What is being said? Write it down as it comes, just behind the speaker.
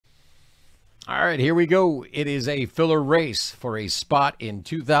All right, here we go. It is a filler race for a spot in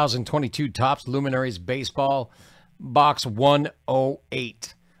 2022 Topps Luminaries Baseball Box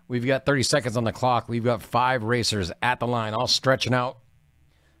 108. We've got 30 seconds on the clock. We've got 5 racers at the line, all stretching out,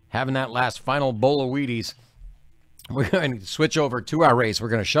 having that last final bowl of Wheaties. We're going to switch over to our race. We're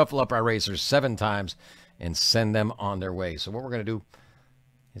going to shuffle up our racers 7 times and send them on their way. So what we're going to do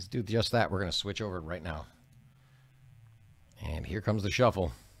is do just that. We're going to switch over right now. And here comes the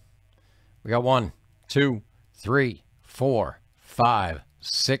shuffle. We got 1, 2, 3, 4, 5,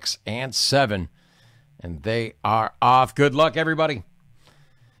 6, and 7. And they are off. Good luck, everybody.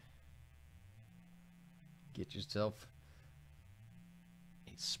 Get yourself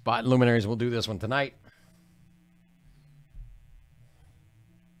a spot in Luminaries. We'll do this one tonight.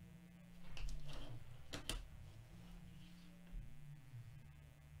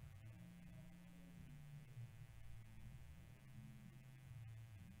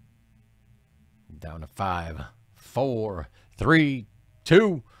 Down to 5, 4, 3,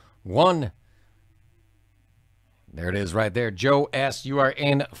 2, 1. There it is right there. Joe S., you are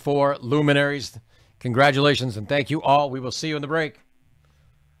in for Luminaries. Congratulations and thank you all. We will see you in the break.